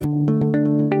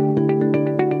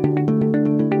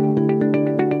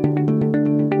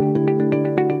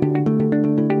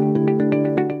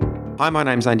Hi, my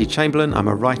name's Andy Chamberlain. I'm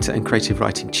a writer and creative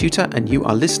writing tutor, and you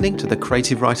are listening to the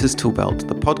Creative Writer's Toolbelt,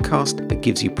 the podcast that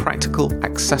gives you practical,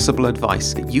 accessible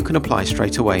advice that you can apply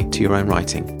straight away to your own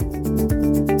writing.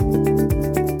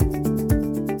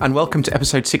 And welcome to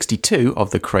episode 62 of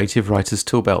the Creative Writer's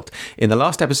Toolbelt. In the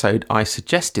last episode, I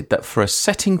suggested that for a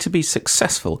setting to be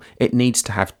successful, it needs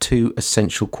to have two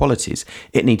essential qualities.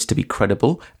 It needs to be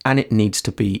credible and it needs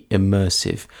to be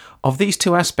immersive. Of these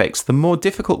two aspects, the more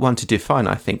difficult one to define,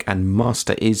 I think, and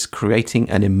master is creating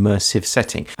an immersive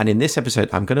setting. And in this episode,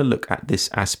 I'm going to look at this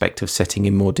aspect of setting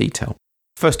in more detail.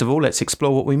 First of all, let's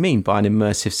explore what we mean by an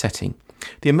immersive setting.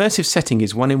 The immersive setting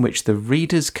is one in which the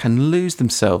readers can lose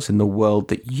themselves in the world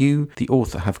that you, the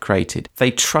author, have created. They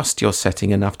trust your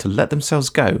setting enough to let themselves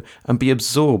go and be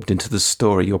absorbed into the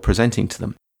story you're presenting to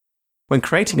them. When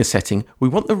creating a setting, we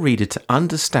want the reader to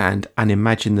understand and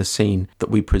imagine the scene that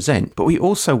we present, but we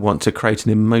also want to create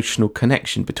an emotional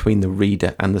connection between the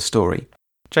reader and the story.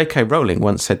 J.K. Rowling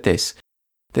once said this: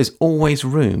 "There's always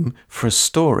room for a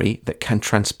story that can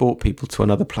transport people to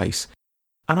another place."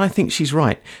 And I think she's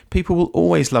right. People will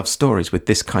always love stories with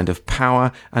this kind of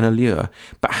power and allure.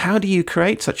 But how do you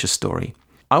create such a story?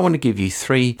 I want to give you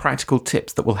 3 practical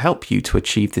tips that will help you to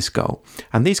achieve this goal.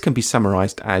 And these can be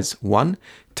summarized as 1.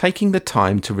 Taking the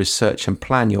time to research and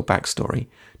plan your backstory.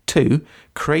 2.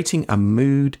 Creating a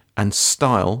mood and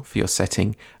style for your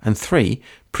setting. And 3.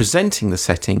 Presenting the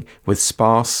setting with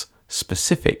sparse,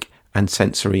 specific and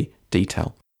sensory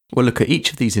detail. We'll look at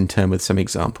each of these in turn with some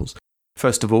examples.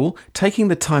 First of all, taking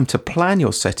the time to plan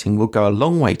your setting will go a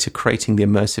long way to creating the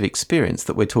immersive experience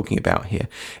that we're talking about here.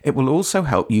 It will also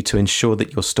help you to ensure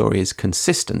that your story is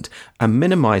consistent and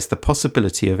minimize the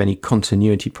possibility of any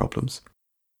continuity problems.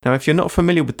 Now, if you're not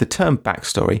familiar with the term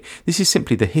backstory, this is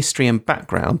simply the history and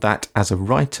background that, as a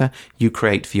writer, you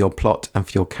create for your plot and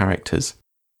for your characters.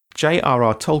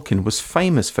 J.R.R. Tolkien was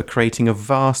famous for creating a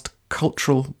vast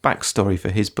cultural backstory for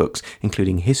his books,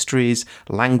 including histories,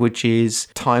 languages,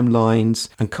 timelines,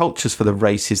 and cultures for the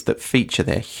races that feature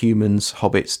there: humans,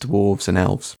 hobbits, dwarves, and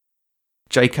elves.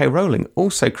 J.K. Rowling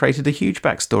also created a huge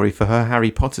backstory for her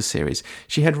Harry Potter series.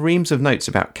 She had reams of notes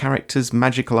about characters,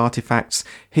 magical artifacts,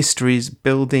 histories,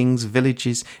 buildings,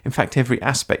 villages, in fact every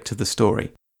aspect of the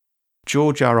story.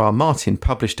 George R.R. Martin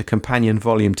published a companion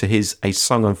volume to his A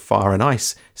Song of Fire and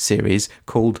Ice series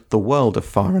called The World of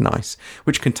Fire and Ice,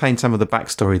 which contained some of the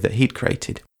backstory that he'd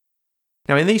created.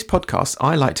 Now, in these podcasts,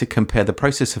 I like to compare the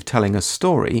process of telling a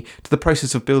story to the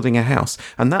process of building a house,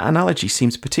 and that analogy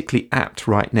seems particularly apt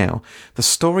right now. The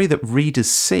story that readers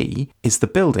see is the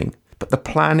building, but the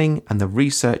planning and the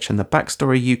research and the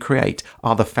backstory you create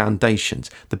are the foundations,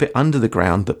 the bit under the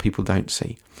ground that people don't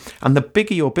see. And the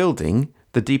bigger your building,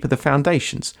 the deeper the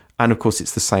foundations. And of course,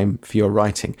 it's the same for your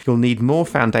writing. You'll need more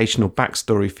foundational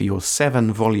backstory for your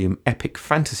 7-volume epic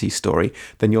fantasy story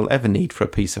than you'll ever need for a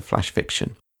piece of flash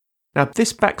fiction. Now,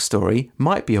 this backstory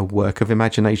might be a work of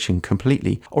imagination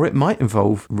completely, or it might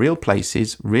involve real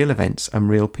places, real events, and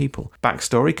real people.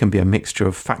 Backstory can be a mixture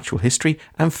of factual history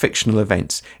and fictional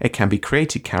events. It can be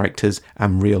created characters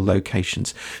and real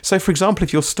locations. So, for example,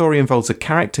 if your story involves a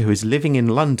character who is living in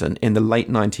London in the late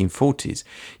 1940s,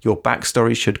 your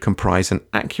backstory should comprise an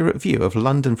accurate view of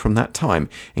London from that time,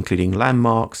 including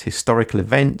landmarks, historical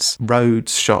events,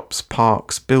 roads, shops,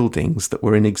 parks, buildings that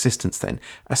were in existence then,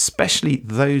 especially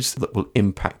those that will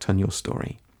impact on your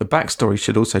story. The backstory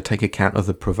should also take account of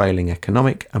the prevailing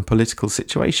economic and political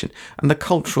situation and the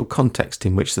cultural context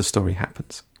in which the story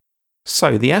happens.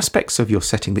 So, the aspects of your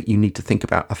setting that you need to think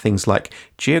about are things like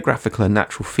geographical and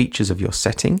natural features of your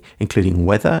setting, including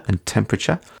weather and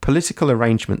temperature, political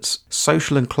arrangements,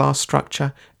 social and class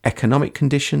structure, economic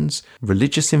conditions,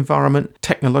 religious environment,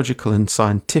 technological and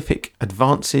scientific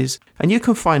advances, and you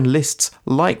can find lists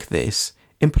like this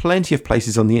in plenty of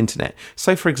places on the internet.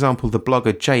 So, for example, the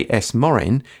blogger J.S.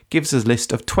 Morin gives us a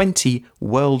list of 20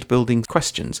 world-building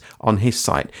questions on his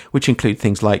site, which include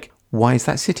things like: why is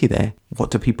that city there? What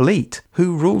do people eat?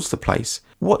 Who rules the place?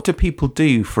 What do people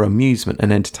do for amusement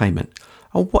and entertainment?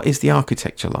 Or what is the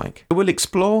architecture like? We'll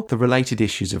explore the related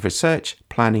issues of research,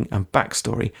 planning and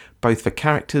backstory, both for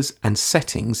characters and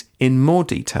settings, in more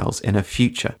details in a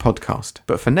future podcast.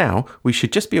 But for now, we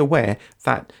should just be aware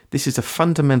that this is a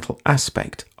fundamental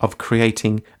aspect of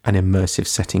creating an immersive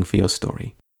setting for your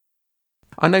story.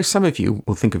 I know some of you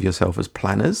will think of yourself as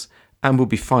planners and will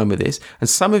be fine with this, and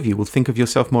some of you will think of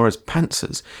yourself more as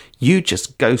pantsers. You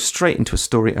just go straight into a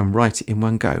story and write it in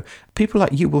one go. People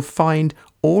like you will find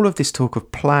all of this talk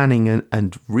of planning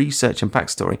and research and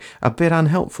backstory a bit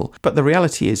unhelpful. But the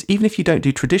reality is, even if you don't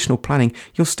do traditional planning,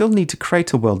 you'll still need to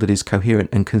create a world that is coherent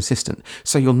and consistent.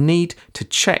 So you'll need to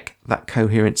check that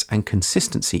coherence and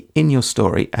consistency in your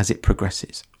story as it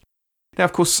progresses. Now,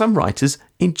 of course, some writers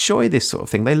enjoy this sort of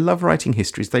thing. They love writing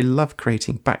histories. They love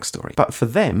creating backstory. But for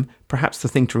them, perhaps the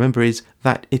thing to remember is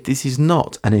that this is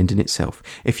not an end in itself.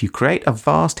 If you create a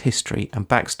vast history and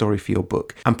backstory for your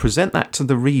book and present that to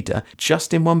the reader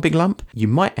just in one big lump, you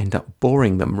might end up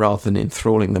boring them rather than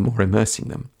enthralling them or immersing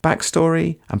them.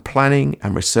 Backstory and planning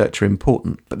and research are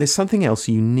important, but there's something else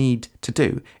you need to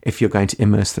do if you're going to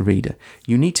immerse the reader.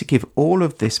 You need to give all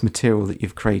of this material that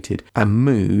you've created a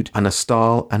mood and a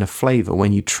style and a flavour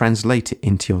when you translate it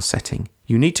into your setting.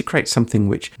 You need to create something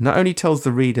which not only tells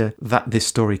the reader that this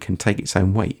story can take its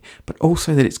own weight, but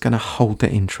also that it's going to hold their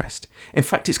interest. In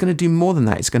fact, it's going to do more than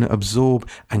that. It's going to absorb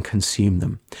and consume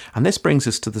them. And this brings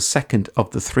us to the second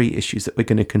of the three issues that we're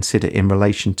going to consider in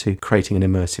relation to creating an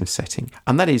immersive setting.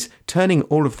 And that is turning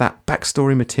all of that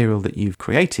backstory material that you've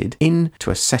created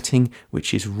into a setting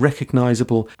which is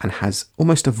recognisable and has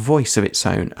almost a voice of its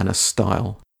own and a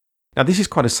style. Now, this is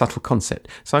quite a subtle concept,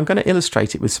 so I'm going to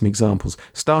illustrate it with some examples,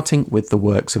 starting with the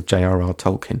works of J.R.R.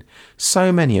 Tolkien.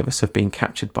 So many of us have been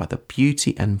captured by the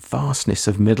beauty and vastness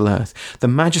of Middle-earth. The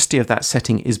majesty of that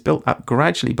setting is built up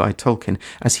gradually by Tolkien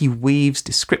as he weaves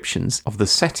descriptions of the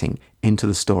setting into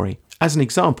the story. As an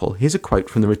example, here's a quote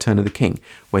from The Return of the King,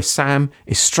 where Sam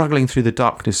is struggling through the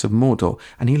darkness of Mordor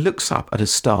and he looks up at a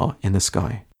star in the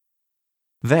sky.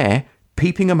 There,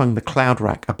 peeping among the cloud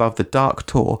rack above the dark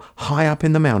tor, high up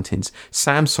in the mountains,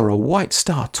 Sam saw a white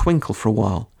star twinkle for a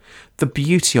while. The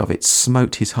beauty of it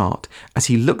smote his heart as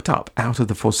he looked up out of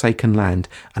the forsaken land,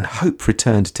 and hope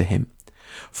returned to him.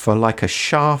 For like a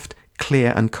shaft,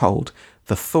 clear and cold,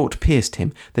 the thought pierced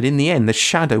him that in the end the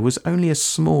shadow was only a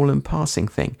small and passing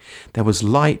thing. There was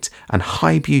light and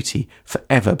high beauty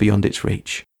forever beyond its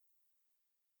reach.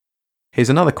 Here's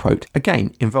another quote,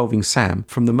 again involving Sam,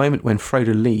 from the moment when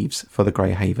Frodo leaves for the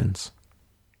Grey Havens.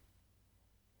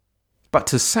 But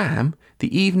to Sam,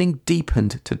 the evening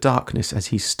deepened to darkness as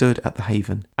he stood at the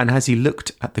haven, and as he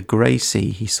looked at the grey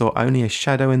sea, he saw only a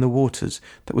shadow in the waters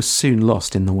that was soon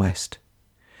lost in the west.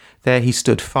 There he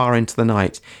stood far into the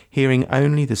night, hearing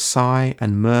only the sigh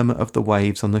and murmur of the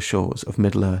waves on the shores of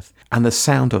Middle-earth, and the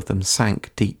sound of them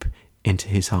sank deep into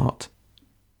his heart.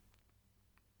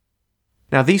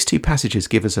 Now, these two passages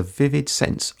give us a vivid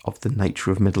sense of the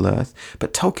nature of Middle-earth,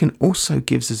 but Tolkien also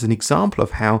gives us an example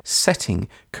of how setting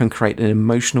can create an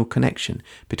emotional connection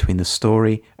between the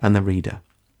story and the reader.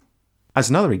 As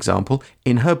another example,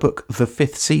 in her book The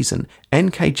Fifth Season,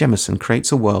 N.K. Jemisin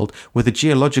creates a world where the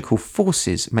geological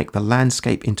forces make the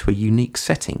landscape into a unique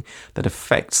setting that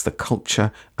affects the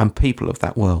culture and people of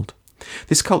that world.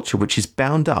 This culture, which is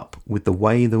bound up with the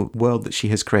way the world that she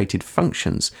has created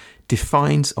functions,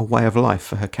 defines a way of life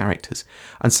for her characters,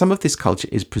 and some of this culture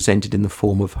is presented in the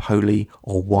form of holy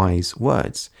or wise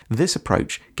words. This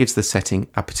approach gives the setting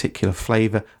a particular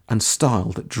flavour and style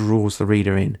that draws the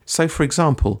reader in. So, for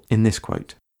example, in this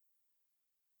quote,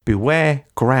 "Beware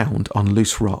ground on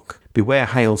loose rock, beware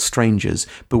hail strangers,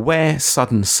 beware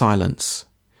sudden silence."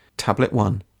 Tablet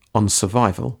 1 on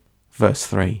survival, verse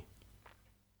 3.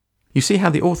 You see how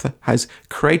the author has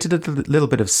created a little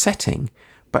bit of setting,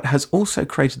 but has also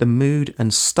created a mood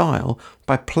and style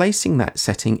by placing that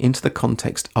setting into the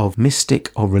context of mystic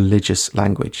or religious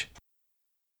language.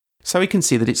 So we can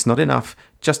see that it's not enough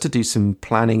just to do some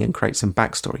planning and create some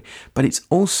backstory, but it's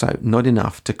also not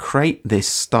enough to create this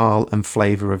style and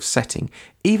flavour of setting.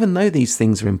 Even though these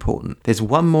things are important, there's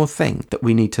one more thing that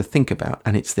we need to think about,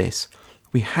 and it's this.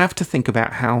 We have to think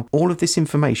about how all of this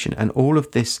information and all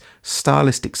of this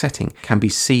stylistic setting can be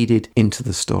seeded into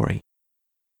the story.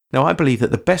 Now, I believe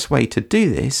that the best way to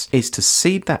do this is to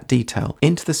seed that detail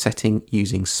into the setting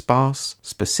using sparse,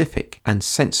 specific, and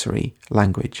sensory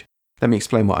language. Let me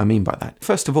explain what I mean by that.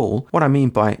 First of all, what I mean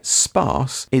by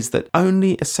sparse is that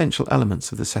only essential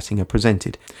elements of the setting are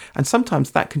presented, and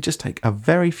sometimes that can just take a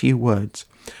very few words.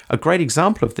 A great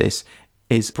example of this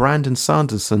is Brandon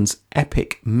Sanderson's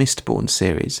epic Mistborn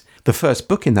series. The first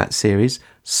book in that series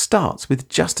starts with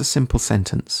just a simple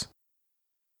sentence.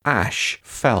 Ash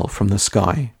fell from the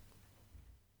sky.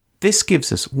 This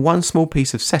gives us one small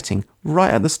piece of setting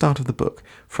right at the start of the book.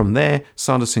 From there,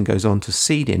 Sanderson goes on to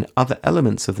seed in other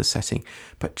elements of the setting,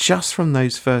 but just from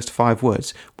those first 5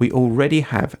 words, we already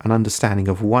have an understanding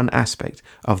of one aspect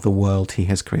of the world he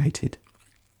has created.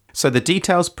 So the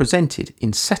details presented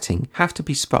in setting have to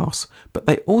be sparse, but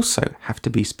they also have to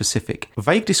be specific.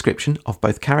 Vague description of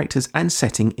both characters and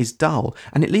setting is dull,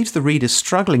 and it leaves the reader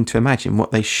struggling to imagine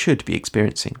what they should be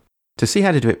experiencing. To see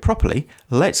how to do it properly,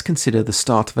 let's consider the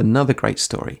start of another great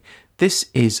story. This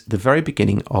is the very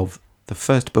beginning of the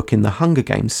first book in the Hunger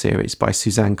Games series by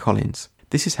Suzanne Collins.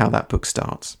 This is how that book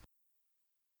starts.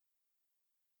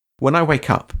 When I wake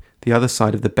up, the other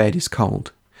side of the bed is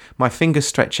cold. My fingers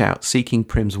stretch out, seeking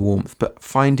Prim's warmth, but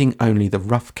finding only the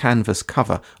rough canvas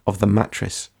cover of the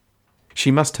mattress.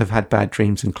 She must have had bad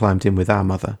dreams and climbed in with our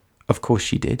mother. Of course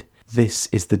she did. This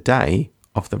is the day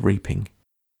of the reaping.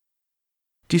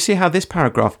 Do you see how this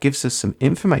paragraph gives us some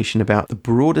information about the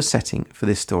broader setting for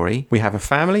this story? We have a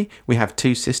family, we have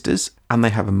two sisters, and they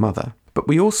have a mother. But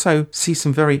we also see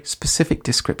some very specific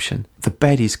description. The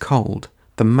bed is cold.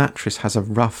 The mattress has a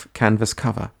rough canvas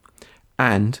cover.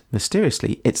 And,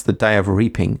 mysteriously, it's the day of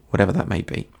reaping, whatever that may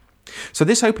be. So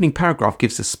this opening paragraph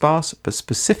gives a sparse but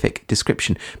specific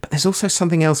description, but there's also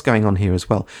something else going on here as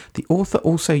well. The author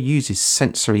also uses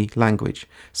sensory language.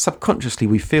 Subconsciously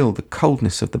we feel the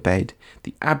coldness of the bed,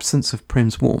 the absence of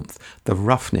Prim's warmth, the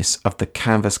roughness of the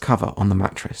canvas cover on the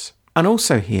mattress. And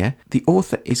also here, the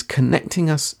author is connecting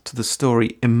us to the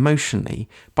story emotionally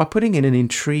by putting in an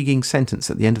intriguing sentence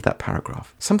at the end of that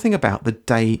paragraph. Something about the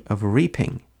day of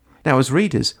reaping. Now, as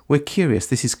readers, we're curious.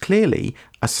 This is clearly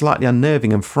a slightly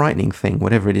unnerving and frightening thing,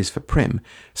 whatever it is for Prim,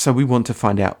 so we want to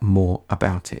find out more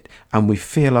about it, and we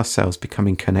feel ourselves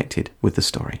becoming connected with the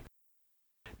story.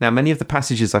 Now, many of the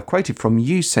passages I've quoted from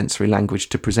use sensory language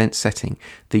to present setting.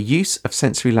 The use of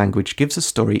sensory language gives a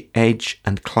story edge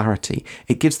and clarity.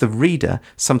 It gives the reader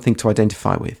something to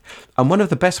identify with. And one of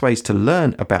the best ways to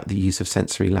learn about the use of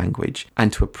sensory language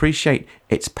and to appreciate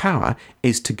its power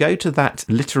is to go to that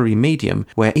literary medium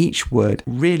where each word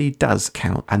really does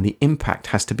count and the impact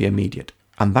has to be immediate.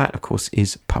 And that, of course,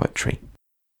 is poetry.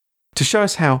 To show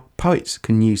us how poets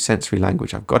can use sensory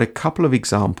language, I've got a couple of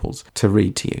examples to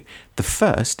read to you. The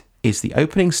first is the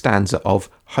opening stanza of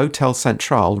Hotel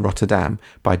Central, Rotterdam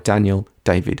by Daniel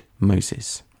David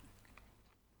Moses.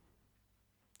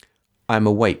 I'm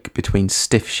awake between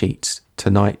stiff sheets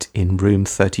tonight in room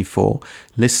 34,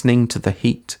 listening to the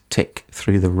heat tick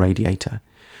through the radiator,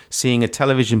 seeing a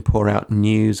television pour out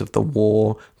news of the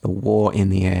war in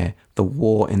the air, the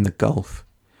war in the Gulf.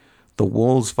 The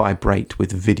walls vibrate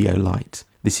with video light.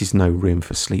 This is no room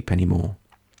for sleep anymore.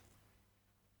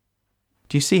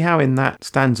 Do you see how in that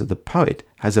stanza the poet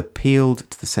has appealed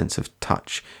to the sense of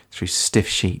touch through stiff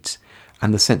sheets,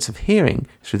 and the sense of hearing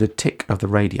through the tick of the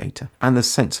radiator, and the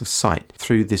sense of sight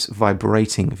through this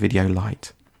vibrating video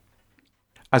light?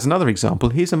 As another example,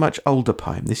 here's a much older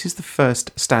poem. This is the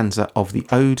first stanza of the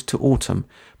Ode to Autumn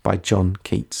by John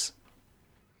Keats.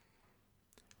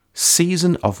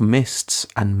 Season of mists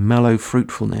and mellow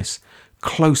fruitfulness,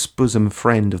 close bosom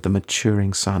friend of the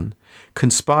maturing sun,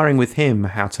 conspiring with him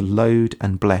how to load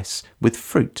and bless with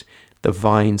fruit the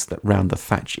vines that round the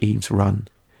thatch eaves run,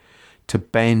 to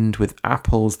bend with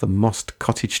apples the mossed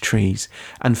cottage trees,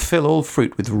 and fill all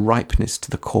fruit with ripeness to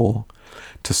the core,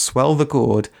 to swell the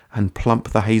gourd and plump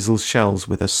the hazel shells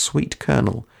with a sweet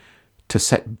kernel, to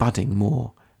set budding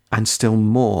more, and still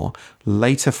more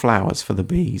later flowers for the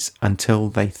bees, until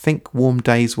they think warm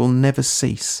days will never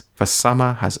cease, for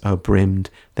summer has o'erbrimmed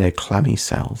their clammy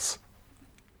cells.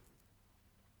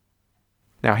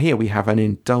 Now here we have an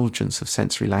indulgence of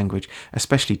sensory language,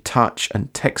 especially touch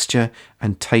and texture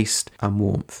and taste and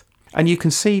warmth. And you can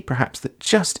see perhaps that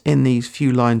just in these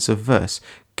few lines of verse,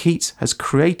 Keats has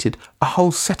created a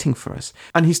whole setting for us,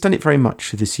 and he's done it very much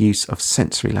through this use of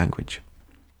sensory language.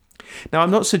 Now,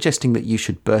 I'm not suggesting that you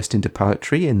should burst into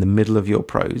poetry in the middle of your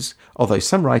prose, although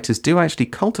some writers do actually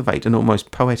cultivate an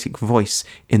almost poetic voice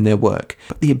in their work.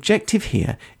 But the objective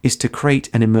here is to create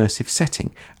an immersive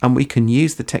setting, and we can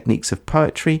use the techniques of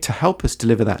poetry to help us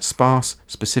deliver that sparse,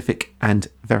 specific, and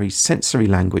very sensory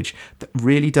language that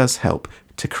really does help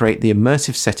to create the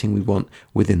immersive setting we want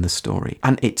within the story.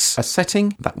 And it's a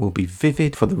setting that will be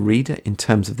vivid for the reader in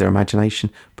terms of their imagination,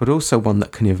 but also one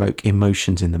that can evoke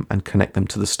emotions in them and connect them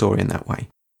to the story in that way.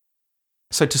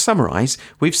 So to summarise,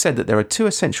 we've said that there are two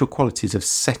essential qualities of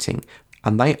setting,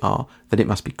 and they are that it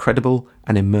must be credible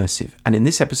and immersive. And in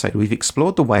this episode, we've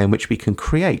explored the way in which we can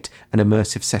create an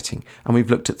immersive setting, and we've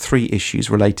looked at three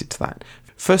issues related to that.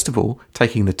 First of all,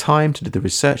 taking the time to do the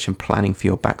research and planning for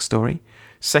your backstory.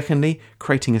 Secondly,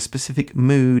 creating a specific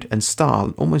mood and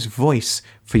style, almost voice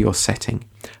for your setting.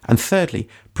 And thirdly,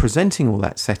 presenting all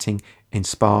that setting in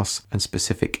sparse and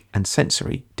specific and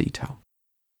sensory detail.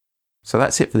 So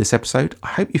that's it for this episode. I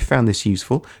hope you found this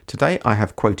useful. Today I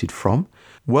have quoted from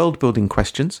World Building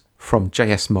Questions from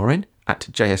J.S. Morin at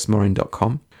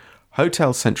jsmorin.com,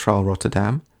 Hotel Central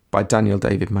Rotterdam by Daniel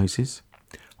David Moses,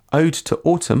 Ode to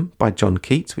Autumn by John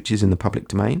Keats, which is in the public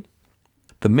domain,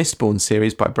 the Mistborn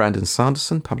series by Brandon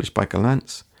Sanderson, published by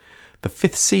Gollancz, The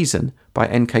Fifth Season by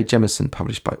N.K. Jemisin,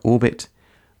 published by Orbit,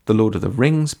 The Lord of the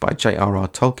Rings by J.R.R.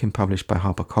 Tolkien, published by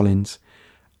HarperCollins,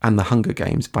 and The Hunger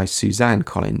Games by Suzanne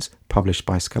Collins, published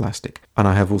by Scholastic. And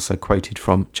I have also quoted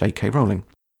from J.K. Rowling.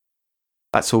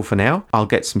 That's all for now. I'll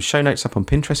get some show notes up on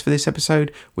Pinterest for this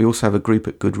episode. We also have a group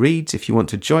at Goodreads. If you want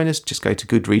to join us, just go to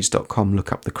goodreads.com,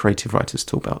 look up the Creative Writers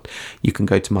Toolbelt. You can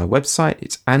go to my website.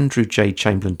 It's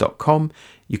andrewjchamberlain.com.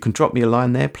 You can drop me a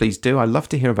line there. Please do. I love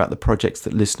to hear about the projects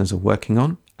that listeners are working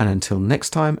on. And until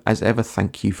next time, as ever,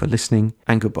 thank you for listening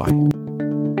and goodbye.